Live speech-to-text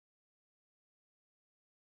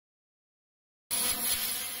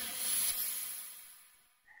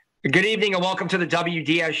Good evening and welcome to the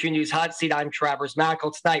WDSU News Hot Seat. I'm Travers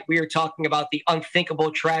Mackel. Tonight we are talking about the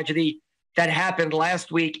unthinkable tragedy that happened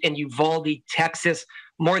last week in Uvalde, Texas.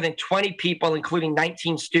 More than 20 people, including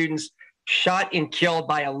 19 students, shot and killed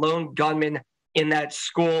by a lone gunman in that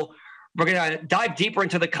school. We're going to dive deeper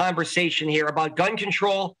into the conversation here about gun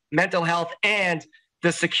control, mental health, and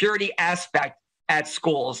the security aspect at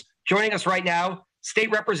schools. Joining us right now,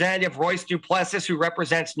 State Representative Royce Duplessis, who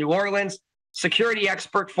represents New Orleans, security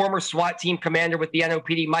expert, former SWAT team commander with the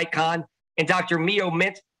NOPD, Mike Kahn, and Dr. Myo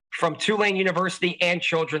Myint from Tulane University and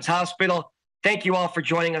Children's Hospital. Thank you all for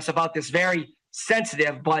joining us about this very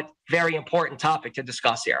sensitive but very important topic to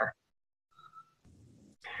discuss here.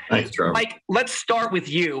 Thanks, Trevor. Mike, let's start with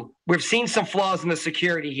you. We've seen some flaws in the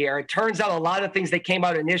security here. It turns out a lot of things that came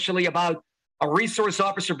out initially about a resource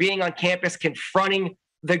officer being on campus confronting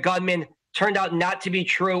the gunman turned out not to be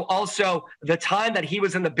true. Also, the time that he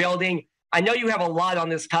was in the building. I know you have a lot on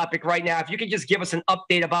this topic right now. If you could just give us an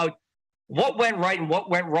update about what went right and what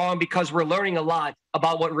went wrong, because we're learning a lot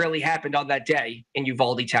about what really happened on that day in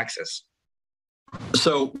Uvalde, Texas.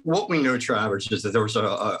 So what we know, Travers, is that there was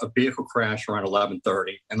a vehicle crash around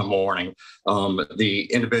 11:30 in the morning. The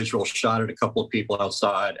individual shot at a couple of people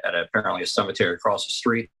outside at apparently a cemetery across the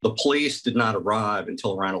street. The police did not arrive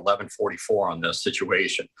until around 11:44 on this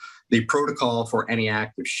situation. The protocol for any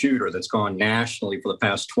active shooter that's gone nationally for the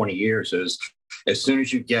past 20 years is as soon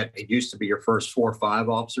as you get, it used to be your first 4 or 5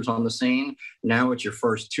 officers on the scene. Now it's your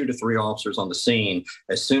first 2 to 3 officers on the scene.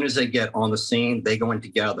 As soon as they get on the scene, they go in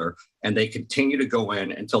together and they continue to go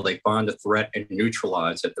in until they find the threat and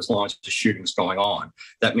neutralize it as long as the shooting's going on.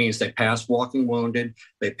 That means they pass walking wounded,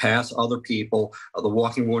 they pass other people. The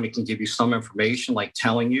walking wounded can give you some information like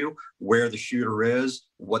telling you where the shooter is,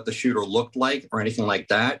 what the shooter looked like, or anything like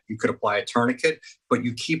that. You could apply a tourniquet, but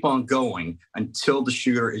you keep on going until the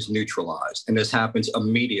shooter is neutralized. And this happens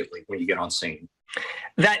immediately when you get on scene.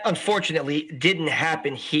 That unfortunately didn't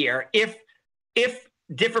happen here. If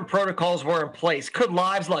different protocols were in place, could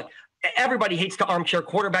lives, look, everybody hates to armchair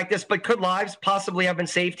quarterback this, but could lives possibly have been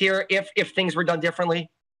saved here if things were done differently?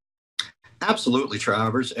 Absolutely,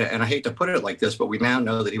 Travers. And I hate to put it like this, but we now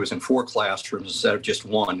know that he was in 4 classrooms instead of just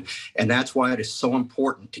 1. And that's why it is so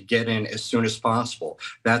important to get in as soon as possible.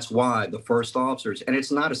 That's why the first officers, and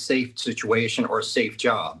it's not a safe situation or a safe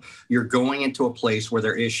job. You're going into a place where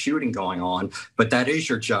there is shooting going on, but that is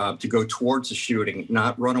your job to go towards the shooting,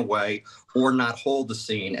 not run away or not hold the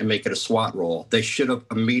scene and make it a SWAT role. They should have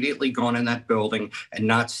immediately gone in that building and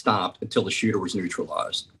not stopped until the shooter was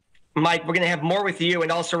neutralized. Mike, we're going to have more with you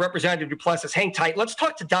and also Representative Duplessis. Hang tight. Let's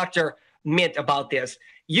talk to Dr. Myint about this.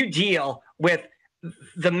 You deal with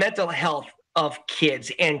the mental health of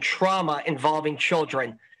kids and trauma involving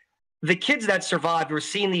children. The kids that survived were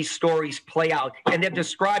seeing these stories play out, and they've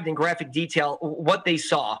described in graphic detail what they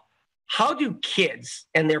saw. How do kids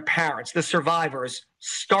and their parents, the survivors,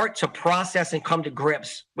 start to process and come to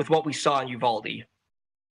grips with what we saw in Uvalde?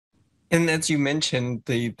 And as you mentioned,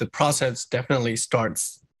 the process definitely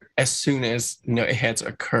starts as soon as it has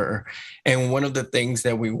occurred. And one of the things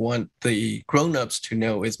that we want the grown-ups to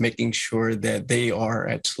know is making sure that they are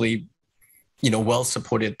actually well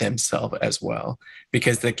supported themselves as well,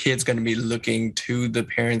 because the kid's going to be looking to the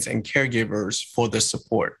parents and caregivers for the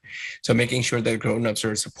support. So making sure that grown-ups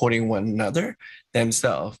are supporting one another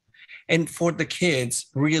themselves. And for the kids,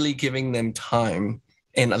 really giving them time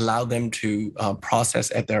and allow them to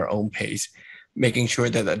process at their own pace, making sure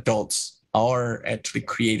that adults are actually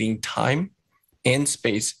creating time and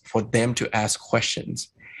space for them to ask questions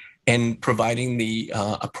and providing the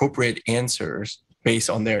appropriate answers based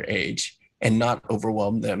on their age and not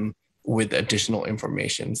overwhelm them with additional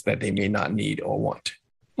information that they may not need or want.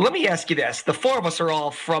 Let me ask you this. The 4 of us are all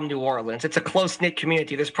from New Orleans. It's a close-knit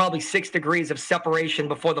community. There's probably 6 degrees of separation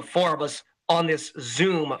before the 4 of us on this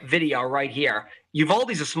Zoom video right here.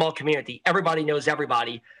 Uvalde's a small community. Everybody knows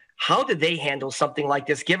everybody. How did they handle something like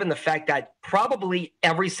this, given the fact that probably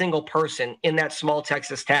every single person in that small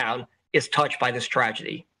Texas town is touched by this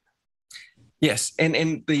tragedy? Yes, and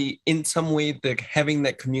in some way, having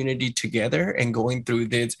that community together and going through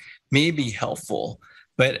this may be helpful,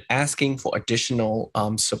 but asking for additional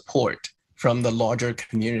support from the larger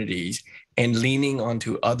communities and leaning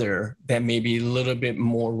onto other that may be a little bit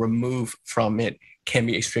more removed from it can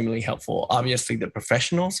be extremely helpful. Obviously, the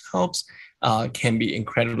professionals helps. Can be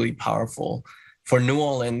incredibly powerful. For New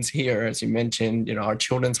Orleans here, as you mentioned, our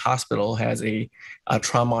Children's Hospital has a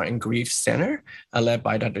trauma and grief center led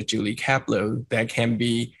by Dr. Julie Kaplow that can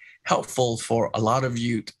be helpful for a lot of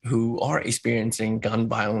youth who are experiencing gun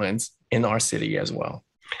violence in our city as well.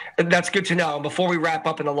 That's good to know. Before we wrap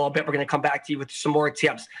up in a little bit, we're going to come back to you with some more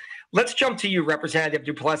tips. Let's jump to you, Representative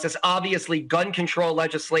Duplessis. Obviously, gun control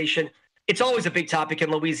legislation, it's always a big topic in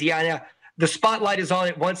Louisiana. The spotlight is on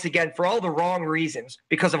it once again for all the wrong reasons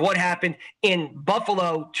because of what happened in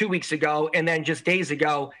Buffalo 2 weeks ago and then just days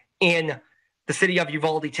ago in the city of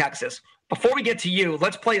Uvalde, Texas. Before we get to you,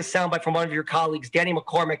 let's play a soundbite from one of your colleagues, Danny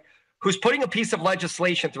McCormick, who's putting a piece of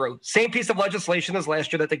legislation through. Same piece of legislation as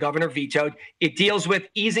last year that the governor vetoed. It deals with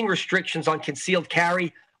easing restrictions on concealed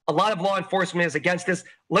carry. A lot of law enforcement is against this.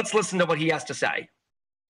 Let's listen to what he has to say.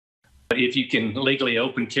 If you can legally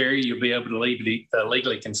open carry, you'll be able to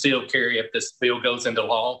legally conceal carry if this bill goes into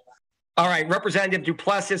law. All right, Representative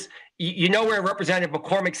Duplessis, you know where Representative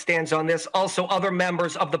McCormick stands on this. Also, other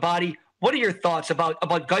members of the body. What are your thoughts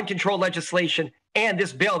about gun control legislation and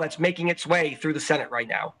this bill that's making its way through the Senate right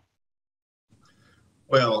now?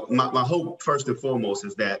 Well, my hope, first and foremost,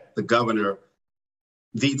 is that the governor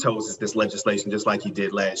vetoes this legislation just like he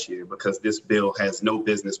did last year, because this bill has no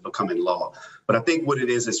business becoming law. But I think what it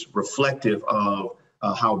is reflective of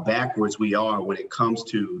how backwards we are when it comes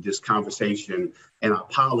to this conversation and our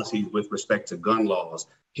policies with respect to gun laws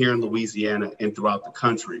here in Louisiana and throughout the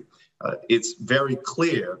country. It's very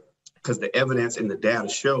clear, because the evidence and the data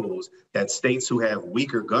shows that states who have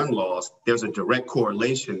weaker gun laws, there's a direct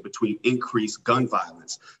correlation between increased gun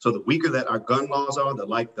violence. So the weaker that our gun laws are,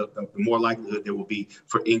 the more likelihood there will be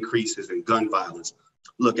for increases in gun violence.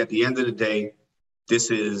 Look, at the end of the day, this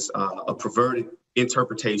is a perverted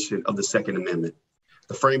interpretation of the Second Amendment.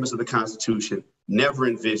 The framers of the Constitution never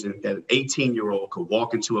envisioned that an 18-year-old could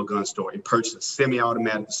walk into a gun store and purchase a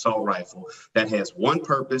semi-automatic assault rifle that has one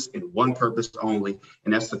purpose and one purpose only,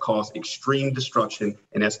 and that's to cause extreme destruction,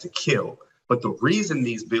 and that's to kill. But the reason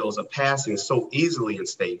these bills are passing so easily in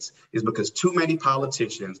states is because too many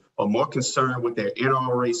politicians are more concerned with their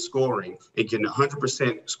NRA scoring and getting a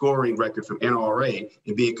 100% scoring record from NRA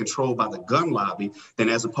and being controlled by the gun lobby than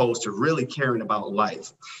as opposed to really caring about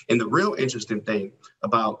life. And the real interesting thing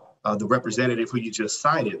about the representative who you just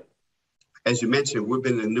cited, as you mentioned, we've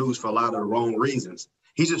been in the news for a lot of the wrong reasons.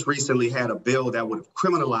 He just recently had a bill that would have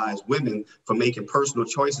criminalized women for making personal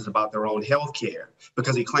choices about their own health care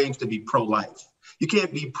because he claims to be pro-life. You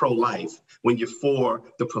can't be pro-life when you're for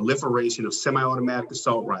the proliferation of semi-automatic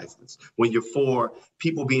assault rifles, when you're for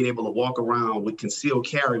people being able to walk around with concealed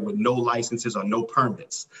carry with no licenses or no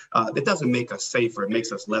permits. That doesn't make us safer. It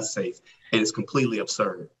makes us less safe, and it's completely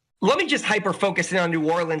absurd. Let me just hyper-focus in on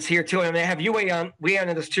New Orleans here, too. And I'm going to have you weigh on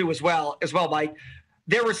this, too, as well, Mike.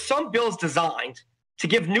 There were some bills designed to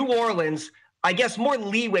give New Orleans, I guess, more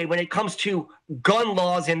leeway when it comes to gun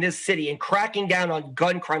laws in this city and cracking down on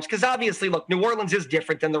gun crimes. Because obviously, look, New Orleans is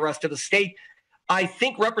different than the rest of the state. I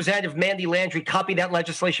think Representative Mandy Landry copied that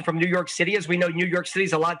legislation from New York City. As we know, New York City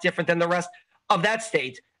is a lot different than the rest of that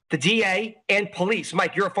state. The DA and police,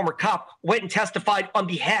 Mike, you're a former cop, went and testified on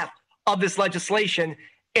behalf of this legislation,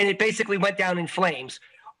 and it basically went down in flames.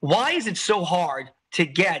 Why is it so hard to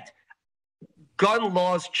get gun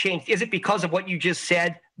laws changed? Is it because of what you just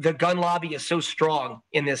said? The gun lobby is so strong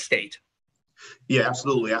in this state. Yeah,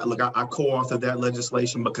 absolutely. I co-authored that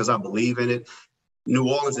legislation because I believe in it. New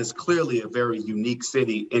Orleans is clearly a very unique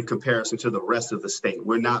city in comparison to the rest of the state.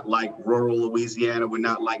 We're not like rural Louisiana. We're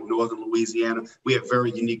not like northern Louisiana. We have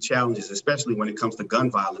very unique challenges, especially when it comes to gun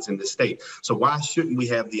violence in the state. So why shouldn't we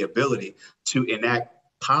have the ability to enact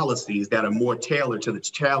policies that are more tailored to the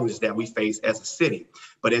challenges that we face as a city?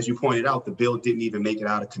 But as you pointed out, the bill didn't even make it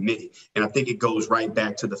out of committee. And I think it goes right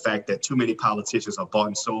back to the fact that too many politicians are bought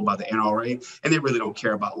and sold by the NRA, and they really don't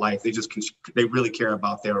care about life. They really care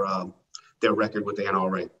about their record with the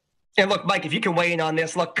NRA. And look, Mike, if you can weigh in on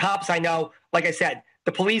this, look, cops, I know, like I said,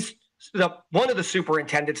 the police, one of the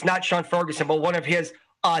superintendents, not Sean Ferguson, but one of his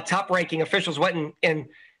top-ranking officials went and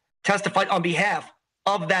testified on behalf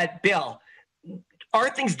of that bill. Are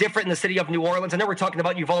things different in the city of New Orleans? I know we're talking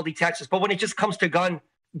about Uvalde, Texas, but when it just comes to gun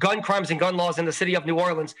crimes and gun laws in the city of New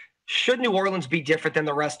Orleans, should New Orleans be different than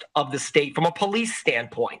the rest of the state from a police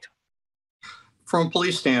standpoint? From a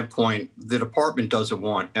police standpoint, the department doesn't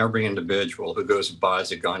want every individual who goes and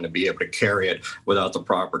buys a gun to be able to carry it without the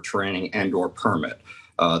proper training and or permit.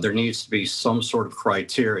 There needs to be some sort of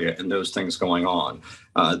criteria in those things going on.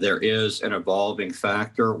 There is an evolving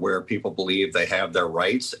factor where people believe they have their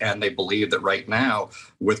rights, and they believe that right now,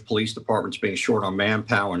 with police departments being short on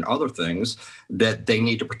manpower and other things, that they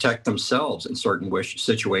need to protect themselves in certain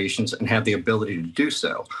situations and have the ability to do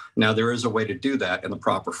so. Now, there is a way to do that in the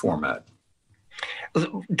proper format.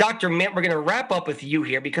 Dr. Myint, we're going to wrap up with you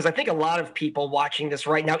here because I think a lot of people watching this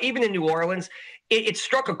right now, even in New Orleans, it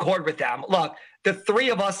struck a chord with them. Look, the three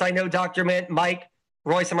of us, I know, Dr. Myint, Mike,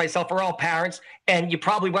 Royce, and myself are all parents, and you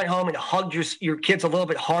probably went home and hugged your kids a little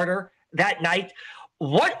bit harder that night.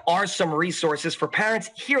 what are some resources for parents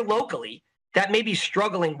here locally that may be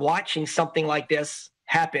struggling watching something like this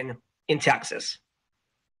happen in Texas?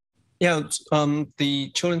 Yeah, the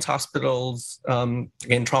children's hospitals and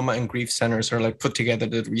trauma and grief centers are like put together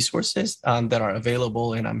the resources that are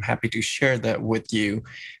available, and I'm happy to share that with you.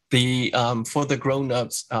 For the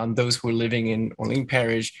grown-ups, those who are living in Orleans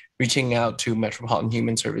Parish, reaching out to Metropolitan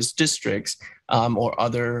Human Service districts or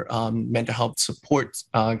other mental health support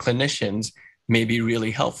clinicians may be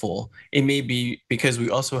really helpful. It may be because we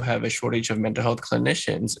also have a shortage of mental health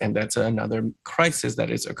clinicians, and that's another crisis that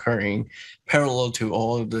is occurring parallel to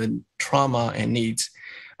all of the trauma and needs.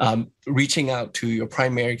 Reaching out to your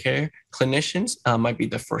primary care clinicians might be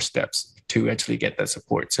the first steps to actually get that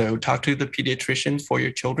support. So talk to the pediatricians for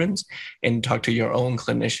your children's and talk to your own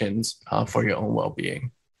clinicians for your own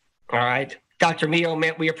well-being. All right. Dr. Myo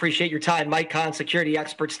Myint, we appreciate your time. Mike Kahn, security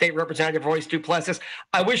expert, State Representative Royce Duplessis.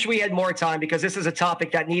 I wish we had more time because this is a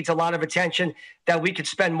topic that needs a lot of attention that we could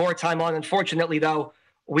spend more time on. Unfortunately, though,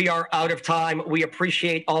 we are out of time. We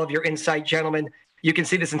appreciate all of your insight, gentlemen. You can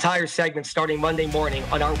see this entire segment starting Monday morning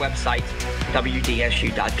on our website,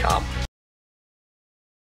 WDSU.com.